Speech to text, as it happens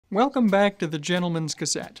Welcome back to the Gentleman's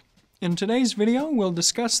Gazette. In today's video, we'll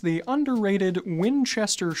discuss the underrated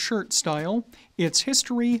Winchester shirt style, its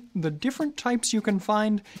history, the different types you can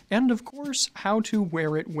find, and of course, how to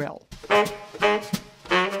wear it well.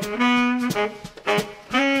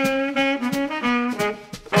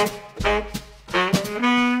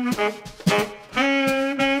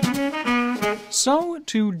 So,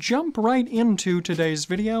 to jump right into today's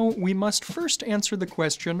video, we must first answer the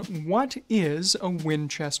question, what is a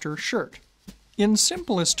Winchester shirt? In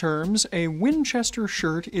simplest terms, a Winchester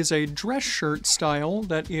shirt is a dress shirt style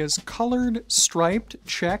that is colored, striped,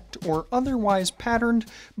 checked, or otherwise patterned,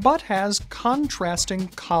 but has contrasting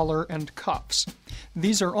collar and cuffs.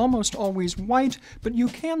 These are almost always white, but you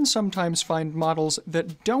can sometimes find models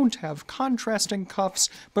that don't have contrasting cuffs,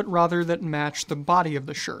 but rather that match the body of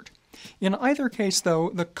the shirt. In either case, though,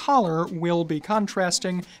 the collar will be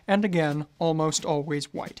contrasting, and again, almost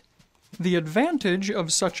always white. The advantage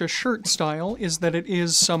of such a shirt style is that it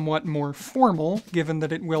is somewhat more formal, given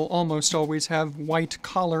that it will almost always have white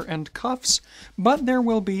collar and cuffs, but there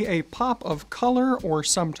will be a pop of color or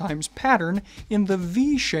sometimes pattern in the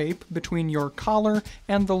V shape between your collar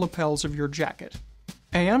and the lapels of your jacket.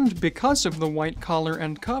 And because of the white collar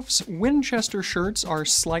and cuffs, Winchester shirts are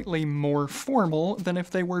slightly more formal than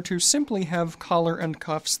if they were to simply have collar and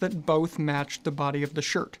cuffs that both matched the body of the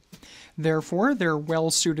shirt. Therefore, they're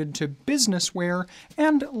well suited to business wear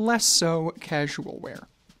and less so casual wear.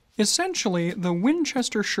 Essentially, the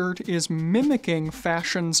Winchester shirt is mimicking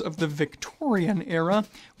fashions of the Victorian era,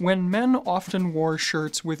 when men often wore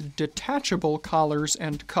shirts with detachable collars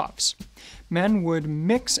and cuffs. Men would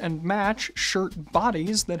mix and match shirt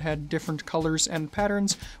bodies that had different colors and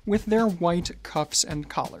patterns with their white cuffs and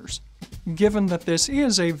collars. Given that this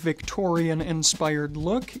is a Victorian-inspired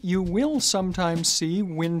look, you will sometimes see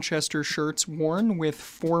Winchester shirts worn with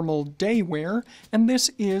formal day wear, and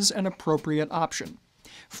this is an appropriate option.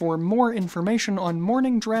 For more information on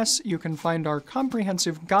morning dress, you can find our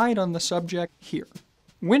comprehensive guide on the subject here.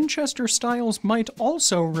 Winchester styles might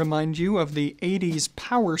also remind you of the 80s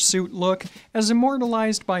power suit look as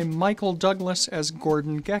immortalized by Michael Douglas as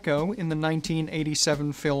Gordon Gekko in the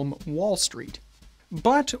 1987 film Wall Street.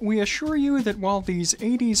 But we assure you that while these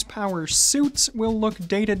 80s power suits will look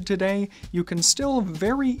dated today, you can still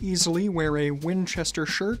very easily wear a Winchester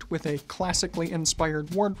shirt with a classically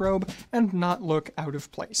inspired wardrobe and not look out of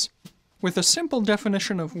place. With a simple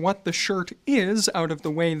definition of what the shirt is out of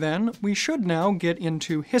the way then, we should now get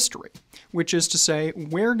into history, which is to say,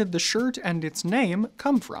 where did the shirt and its name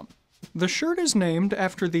come from? The shirt is named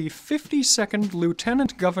after the 52nd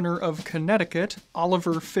Lieutenant Governor of Connecticut,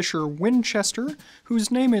 Oliver Fisher Winchester,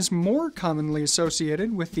 whose name is more commonly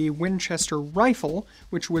associated with the Winchester rifle,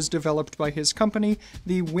 which was developed by his company,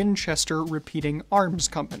 the Winchester Repeating Arms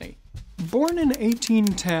Company. Born in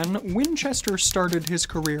 1810, Winchester started his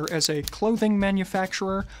career as a clothing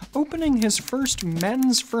manufacturer, opening his first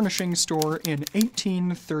men's furnishing store in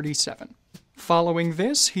 1837. Following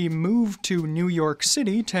this, he moved to New York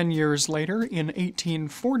City 10 years later in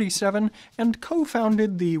 1847 and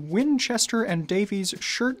co-founded the Winchester and Davies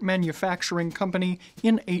Shirt Manufacturing Company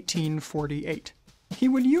in 1848. He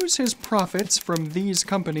would use his profits from these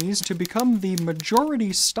companies to become the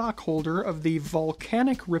majority stockholder of the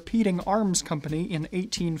Volcanic Repeating Arms Company in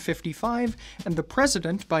 1855 and the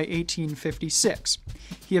president by 1856.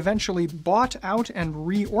 He eventually bought out and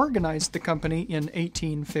reorganized the company in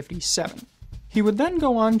 1857. He would then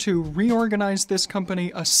go on to reorganize this company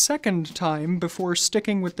a second time before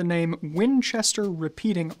sticking with the name Winchester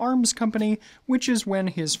Repeating Arms Company, which is when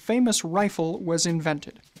his famous rifle was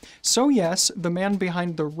invented. So yes, the man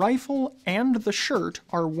behind the rifle and the shirt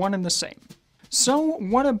are one and the same. So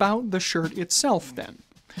what about the shirt itself then?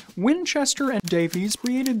 Winchester and Davies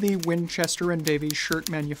created the Winchester and Davies Shirt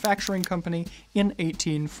Manufacturing Company in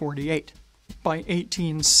 1848. By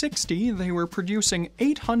 1860, they were producing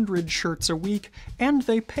 800 shirts a week, and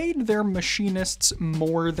they paid their machinists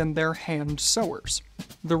more than their hand sewers.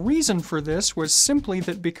 The reason for this was simply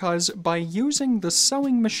that because by using the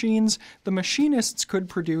sewing machines, the machinists could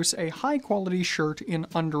produce a high-quality shirt in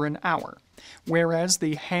under an hour, whereas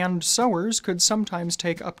the hand sewers could sometimes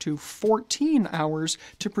take up to 14 hours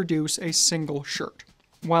to produce a single shirt.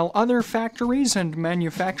 While other factories and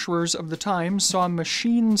manufacturers of the time saw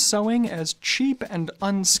machine sewing as cheap and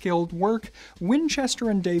unskilled work, Winchester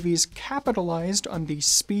and Davies capitalized on the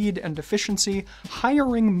speed and efficiency,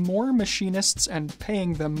 hiring more machinists and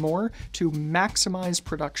paying them more to maximize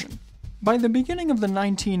production. By the beginning of the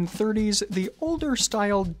 1930s, the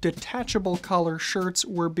older-style detachable collar shirts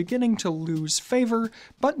were beginning to lose favor,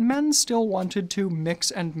 but men still wanted to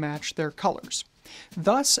mix and match their colors.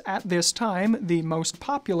 Thus, at this time, the most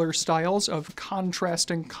popular styles of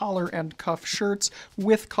contrasting collar and cuff shirts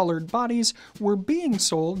with colored bodies were being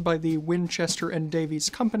sold by the Winchester and Davies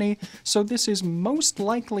Company, so this is most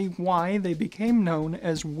likely why they became known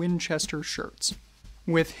as Winchester shirts.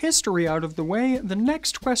 With history out of the way, the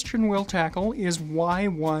next question we'll tackle is why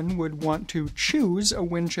one would want to choose a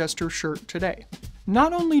Winchester shirt today.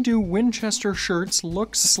 Not only do Winchester shirts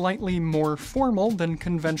look slightly more formal than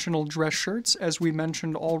conventional dress shirts, as we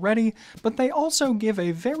mentioned already, but they also give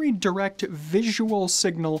a very direct visual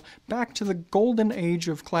signal back to the golden age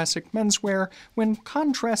of classic menswear when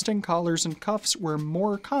contrasting collars and cuffs were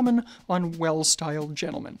more common on well-styled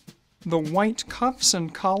gentlemen. The white cuffs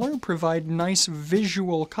and collar provide nice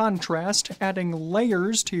visual contrast, adding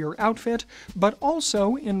layers to your outfit, but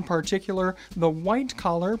also, in particular, the white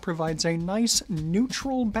collar provides a nice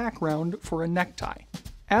neutral background for a necktie.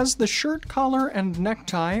 As the shirt collar and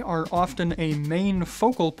necktie are often a main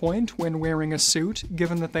focal point when wearing a suit,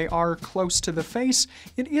 given that they are close to the face,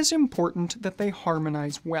 it is important that they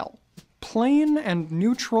harmonize well. Plain and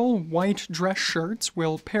neutral white dress shirts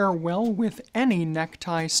will pair well with any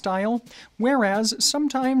necktie style, whereas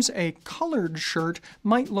sometimes a colored shirt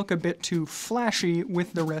might look a bit too flashy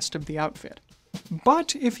with the rest of the outfit.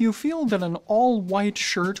 But if you feel that an all-white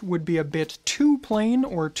shirt would be a bit too plain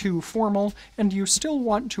or too formal, and you still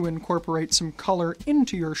want to incorporate some color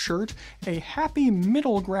into your shirt, a happy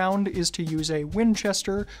middle ground is to use a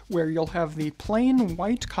Winchester, where you'll have the plain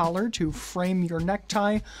white collar to frame your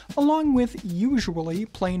necktie, along with usually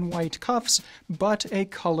plain white cuffs, but a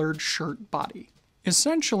colored shirt body.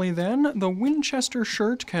 Essentially then, the Winchester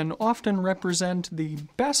shirt can often represent the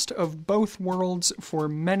best of both worlds for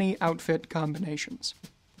many outfit combinations.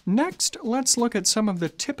 Next, let's look at some of the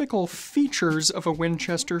typical features of a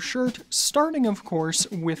Winchester shirt, starting of course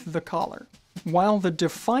with the collar. While the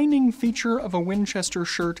defining feature of a Winchester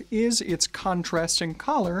shirt is its contrasting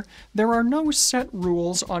collar, there are no set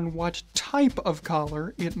rules on what type of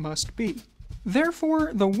collar it must be.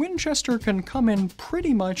 Therefore, the Winchester can come in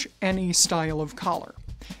pretty much any style of collar.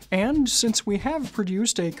 And since we have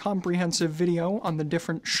produced a comprehensive video on the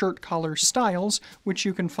different shirt collar styles, which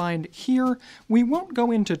you can find here, we won't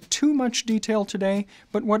go into too much detail today,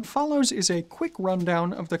 but what follows is a quick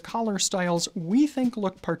rundown of the collar styles we think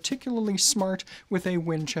look particularly smart with a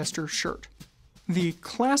Winchester shirt. The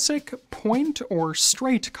classic point or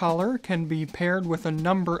straight collar can be paired with a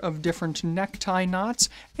number of different necktie knots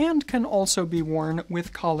and can also be worn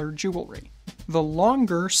with collar jewelry. The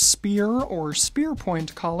longer spear or spear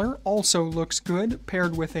point collar also looks good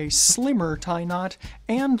paired with a slimmer tie knot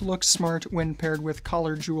and looks smart when paired with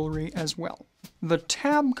collar jewelry as well. The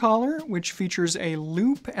tab collar, which features a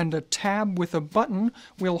loop and a tab with a button,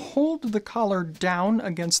 will hold the collar down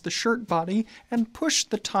against the shirt body and push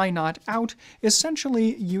the tie knot out,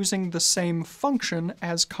 essentially using the same function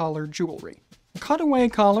as collar jewelry. Cutaway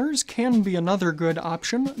collars can be another good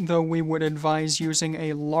option, though we would advise using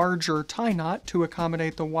a larger tie knot to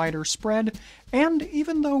accommodate the wider spread, and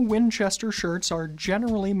even though Winchester shirts are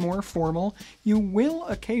generally more formal, you will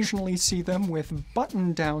occasionally see them with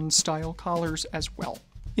button-down style collars as well.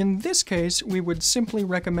 In this case, we would simply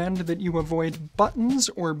recommend that you avoid buttons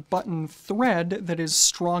or button thread that is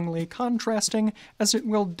strongly contrasting, as it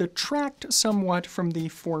will detract somewhat from the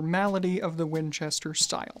formality of the Winchester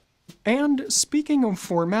style. And speaking of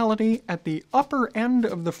formality, at the upper end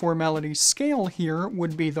of the formality scale here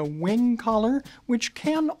would be the wing collar, which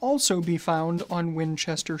can also be found on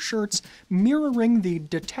Winchester shirts, mirroring the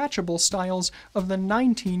detachable styles of the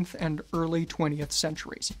 19th and early 20th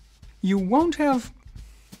centuries. You won't have...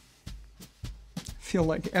 I feel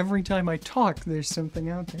like every time I talk, there's something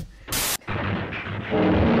out there.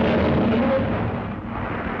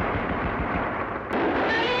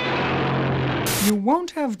 You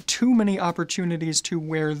won't have too many opportunities to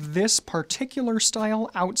wear this particular style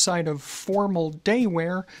outside of formal day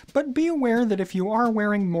wear, but be aware that if you are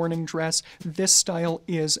wearing morning dress, this style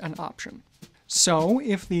is an option. So,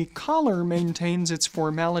 if the collar maintains its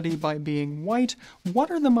formality by being white, what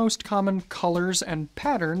are the most common colors and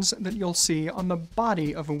patterns that you'll see on the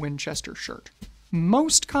body of a Winchester shirt?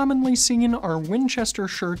 Most commonly seen are Winchester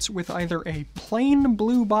shirts with either a plain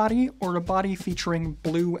blue body or a body featuring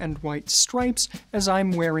blue and white stripes, as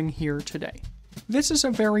I'm wearing here today. This is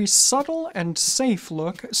a very subtle and safe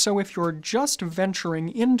look, so if you're just venturing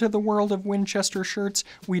into the world of Winchester shirts,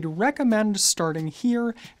 we'd recommend starting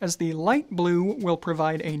here, as the light blue will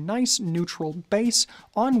provide a nice neutral base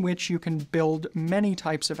on which you can build many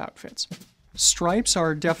types of outfits. Stripes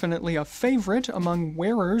are definitely a favorite among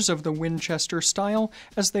wearers of the Winchester style,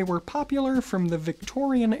 as they were popular from the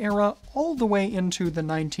Victorian era all the way into the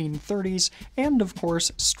 1930s, and of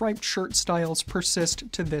course, striped shirt styles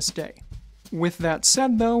persist to this day. With that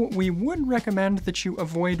said though, we would recommend that you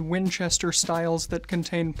avoid Winchester styles that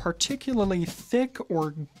contain particularly thick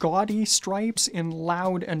or gaudy stripes in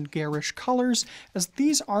loud and garish colors, as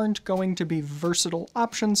these aren't going to be versatile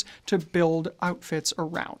options to build outfits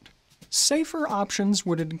around. Safer options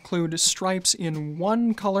would include stripes in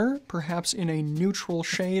one color, perhaps in a neutral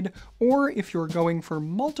shade, or if you're going for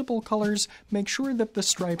multiple colors, make sure that the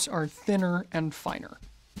stripes are thinner and finer.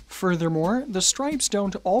 Furthermore, the stripes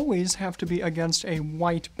don't always have to be against a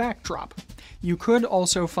white backdrop. You could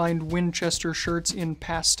also find Winchester shirts in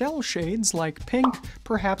pastel shades like pink,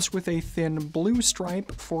 perhaps with a thin blue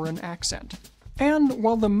stripe for an accent. And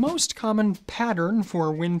while the most common pattern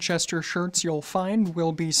for Winchester shirts you'll find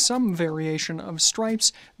will be some variation of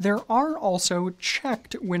stripes, there are also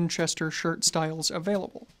checked Winchester shirt styles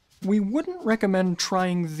available. We wouldn't recommend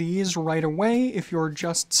trying these right away if you're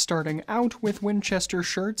just starting out with Winchester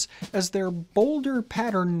shirts, as their bolder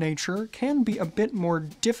pattern nature can be a bit more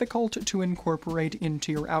difficult to incorporate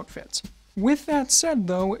into your outfits. With that said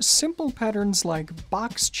though, simple patterns like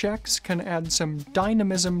box checks can add some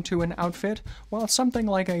dynamism to an outfit, while something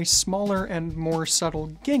like a smaller and more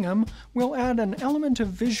subtle gingham will add an element of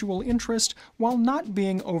visual interest while not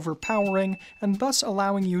being overpowering, and thus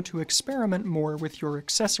allowing you to experiment more with your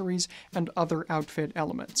accessories and other outfit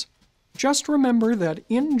elements. Just remember that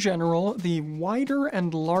in general, the wider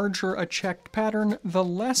and larger a checked pattern, the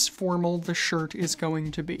less formal the shirt is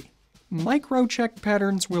going to be. Micro-check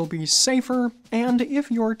patterns will be safer, and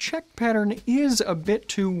if your check pattern is a bit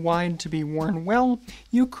too wide to be worn well,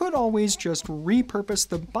 you could always just repurpose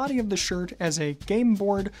the body of the shirt as a game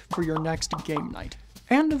board for your next game night.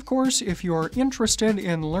 And of course, if you're interested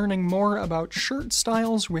in learning more about shirt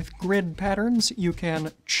styles with grid patterns, you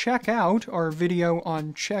can check out our video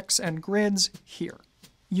on checks and grids here.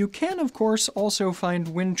 You can, of course, also find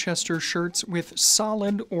Winchester shirts with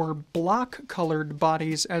solid or block-colored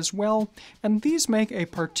bodies as well, and these make a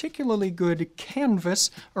particularly good canvas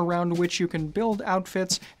around which you can build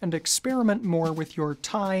outfits and experiment more with your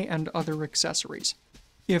tie and other accessories.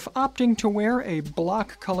 If opting to wear a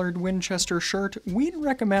block-colored Winchester shirt, we'd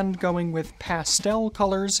recommend going with pastel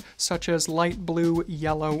colors such as light blue,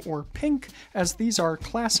 yellow, or pink, as these are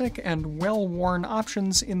classic and well-worn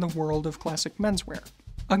options in the world of classic menswear.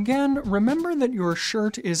 Again, remember that your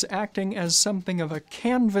shirt is acting as something of a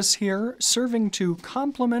canvas here, serving to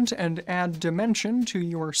complement and add dimension to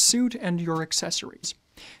your suit and your accessories.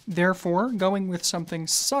 Therefore, going with something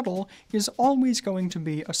subtle is always going to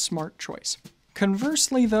be a smart choice.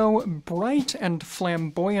 Conversely though, bright and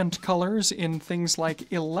flamboyant colors in things like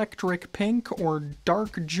electric pink or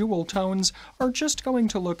dark jewel tones are just going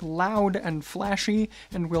to look loud and flashy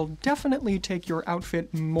and will definitely take your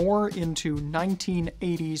outfit more into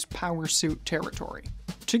 1980s power suit territory.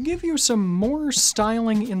 To give you some more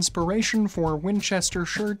styling inspiration for Winchester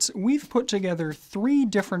shirts, we've put together 3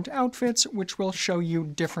 different outfits which will show you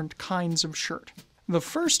different kinds of shirt. The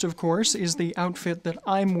first, of course, is the outfit that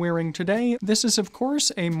I'm wearing today. This is, of course,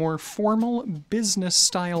 a more formal,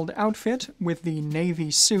 business-styled outfit with the navy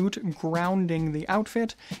suit grounding the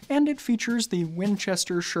outfit, and it features the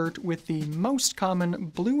Winchester shirt with the most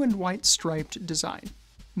common blue and white striped design.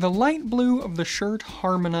 The light blue of the shirt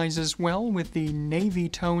harmonizes well with the navy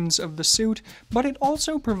tones of the suit, but it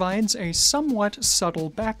also provides a somewhat subtle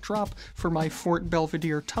backdrop for my Fort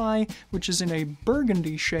Belvedere tie, which is in a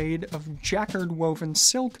burgundy shade of jacquard woven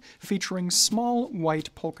silk featuring small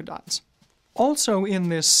white polka dots. Also in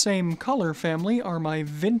this same color family are my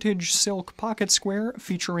vintage silk pocket square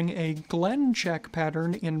featuring a Glen check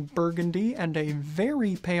pattern in burgundy and a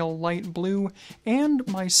very pale light blue, and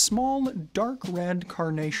my small dark red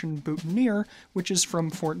carnation boutonniere, which is from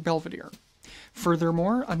Fort Belvedere.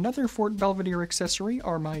 Furthermore, another Fort Belvedere accessory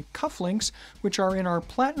are my cufflinks, which are in our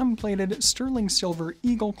platinum-plated sterling silver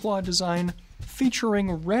eagle claw design,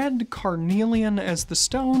 featuring red carnelian as the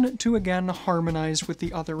stone to again harmonize with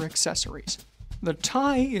the other accessories. The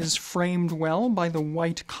tie is framed well by the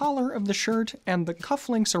white collar of the shirt, and the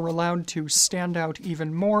cufflinks are allowed to stand out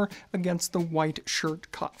even more against the white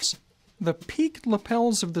shirt cuffs. The peaked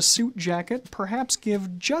lapels of the suit jacket perhaps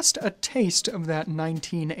give just a taste of that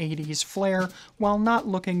 1980s flair while not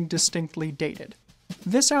looking distinctly dated.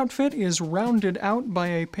 This outfit is rounded out by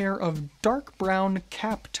a pair of dark brown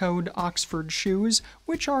cap-toed Oxford shoes,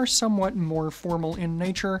 which are somewhat more formal in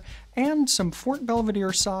nature, and some Fort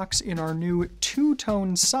Belvedere socks in our new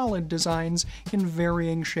two-tone solid designs in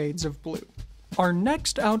varying shades of blue. Our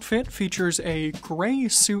next outfit features a gray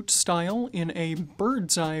suit style in a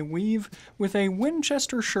bird's eye weave with a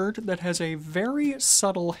Winchester shirt that has a very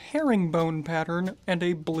subtle herringbone pattern and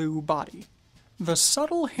a blue body. The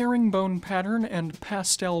subtle herringbone pattern and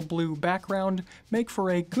pastel blue background make for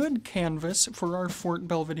a good canvas for our Fort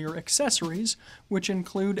Belvedere accessories, which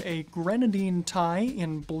include a grenadine tie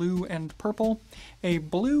in blue and purple, a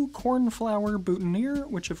blue cornflower boutonniere,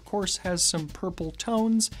 which of course has some purple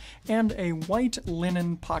tones, and a white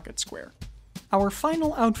linen pocket square. Our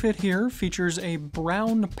final outfit here features a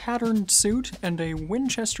brown patterned suit and a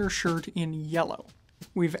Winchester shirt in yellow.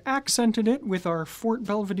 We've accented it with our Fort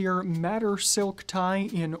Belvedere madder silk tie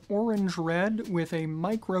in orange red with a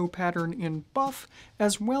micro pattern in buff,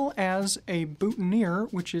 as well as a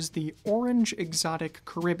boutonniere, which is the orange exotic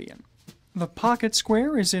Caribbean. The pocket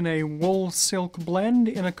square is in a wool silk blend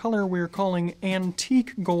in a color we're calling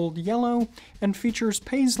antique gold yellow, and features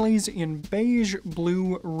paisleys in beige,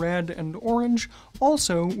 blue, red, and orange,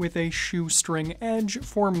 also with a shoestring edge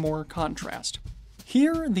for more contrast.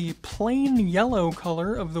 Here, the plain yellow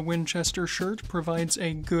color of the Winchester shirt provides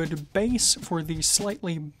a good base for the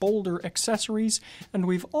slightly bolder accessories, and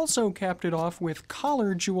we've also capped it off with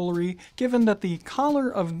collar jewelry, given that the collar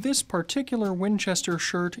of this particular Winchester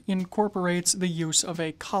shirt incorporates the use of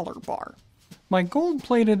a collar bar. My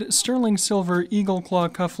gold-plated sterling silver eagle claw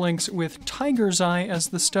cufflinks with tiger's eye as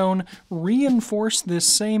the stone reinforce this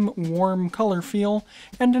same warm color feel,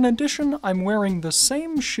 and in addition I'm wearing the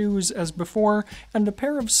same shoes as before and a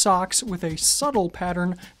pair of socks with a subtle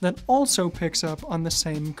pattern that also picks up on the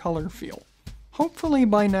same color feel. Hopefully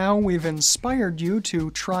by now we've inspired you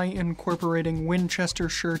to try incorporating Winchester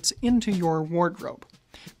shirts into your wardrobe.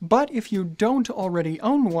 But if you don't already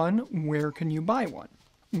own one, where can you buy one?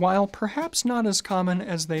 While perhaps not as common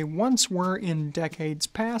as they once were in decades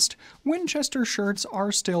past, Winchester shirts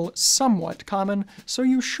are still somewhat common, so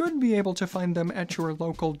you should be able to find them at your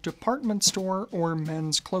local department store or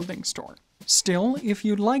men's clothing store. Still, if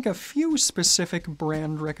you'd like a few specific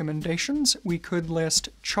brand recommendations, we could list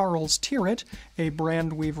Charles Tyrwhitt, a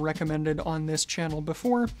brand we've recommended on this channel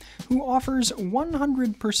before, who offers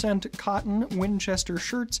 100% cotton Winchester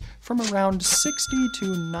shirts from around $60 to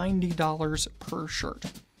 $90 per shirt.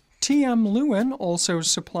 T.M. Lewin also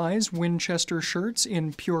supplies Winchester shirts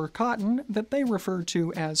in pure cotton that they refer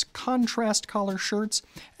to as contrast collar shirts,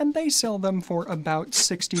 and they sell them for about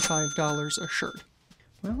 $65 a shirt.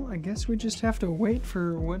 Well, I guess we just have to wait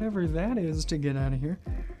for whatever that is to get out of here.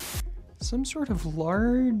 Some sort of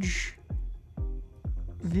large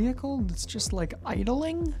vehicle that's just like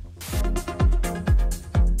idling?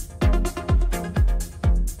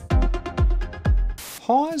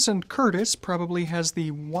 Hawes and Curtis probably has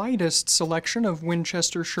the widest selection of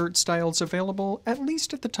Winchester shirt styles available, at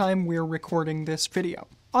least at the time we're recording this video.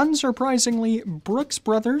 Unsurprisingly, Brooks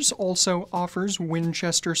Brothers also offers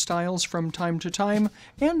Winchester styles from time to time,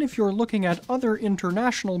 and if you're looking at other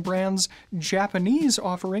international brands, Japanese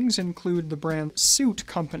offerings include the brand Suit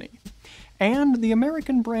Company. And the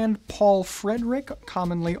American brand Paul Frederick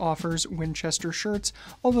commonly offers Winchester shirts,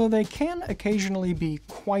 although they can occasionally be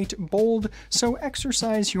quite bold, so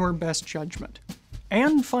exercise your best judgment.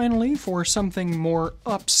 And finally, for something more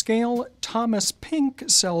upscale, Thomas Pink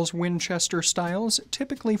sells Winchester styles,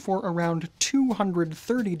 typically for around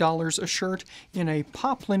 $230 a shirt in a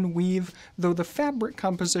poplin weave, though the fabric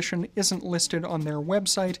composition isn't listed on their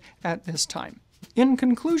website at this time. In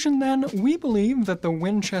conclusion then, we believe that the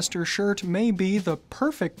Winchester shirt may be the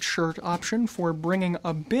perfect shirt option for bringing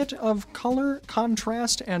a bit of color,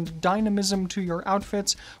 contrast, and dynamism to your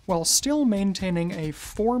outfits while still maintaining a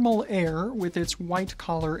formal air with its white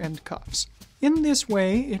collar and cuffs. In this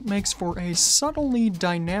way, it makes for a subtly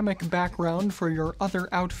dynamic background for your other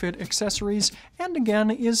outfit accessories, and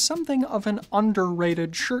again is something of an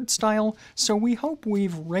underrated shirt style, so we hope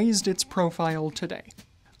we've raised its profile today.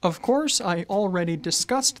 Of course, I already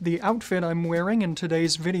discussed the outfit I'm wearing in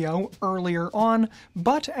today's video earlier on,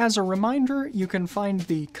 but as a reminder, you can find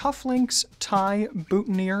the cufflinks, tie,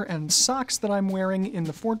 boutonniere, and socks that I'm wearing in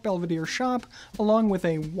the Fort Belvedere shop, along with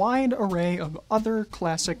a wide array of other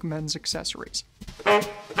classic men's accessories.